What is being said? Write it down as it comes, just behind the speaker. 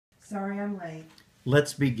Sorry I'm late.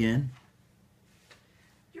 Let's begin.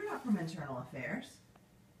 You're not from Internal Affairs.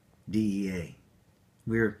 DEA.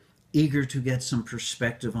 We're eager to get some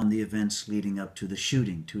perspective on the events leading up to the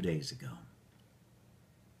shooting 2 days ago.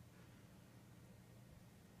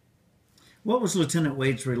 What was Lieutenant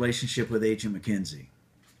Wade's relationship with Agent McKenzie?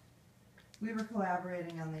 We were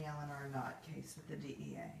collaborating on the Eleanor Knott case with the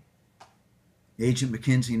DEA. Agent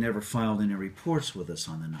McKenzie never filed any reports with us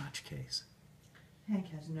on the Notch case. Hank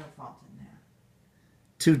has no fault in that.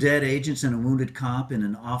 2 dead agents and a wounded cop in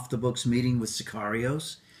an off-the-books meeting with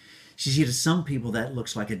sicarios? See, to some people that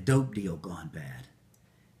looks like a dope deal gone bad.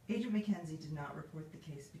 Agent McKenzie did not report the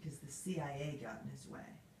case because the CIA got in his way.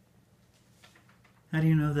 How do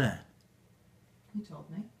you know that? He told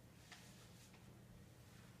me.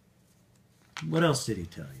 What else did he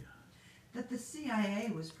tell you? That the CIA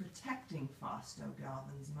was protecting Fausto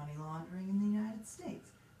Galvin's money laundering in the United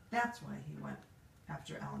States. That's why he went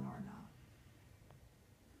after Eleanor Knott.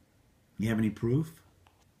 You have any proof?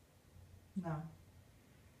 No.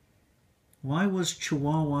 Why was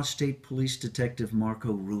Chihuahua State Police Detective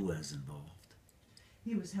Marco Ruiz involved?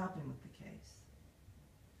 He was helping with the case.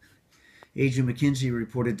 Agent McKenzie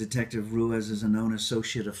reported Detective Ruiz as a known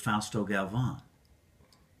associate of Fausto Galvan.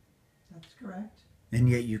 That's correct. And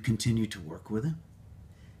yet you continue to work with him?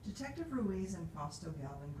 Detective Ruiz and Fausto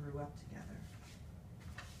Galvin grew up together.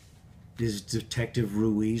 Is Detective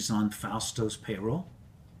Ruiz on Fausto's payroll?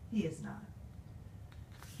 He is not.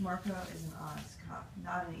 Marco is an honest cop,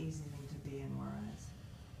 not an easy thing to be in Juarez.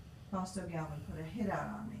 Fausto Galvin put a hit out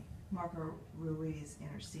on me. Marco Ruiz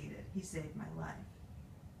interceded. He saved my life.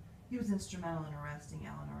 He was instrumental in arresting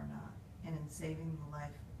Eleanor Knott and in saving the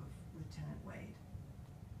life of Lieutenant Wade.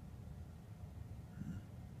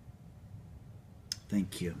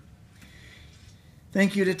 Thank you.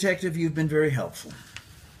 Thank you, Detective. You've been very helpful.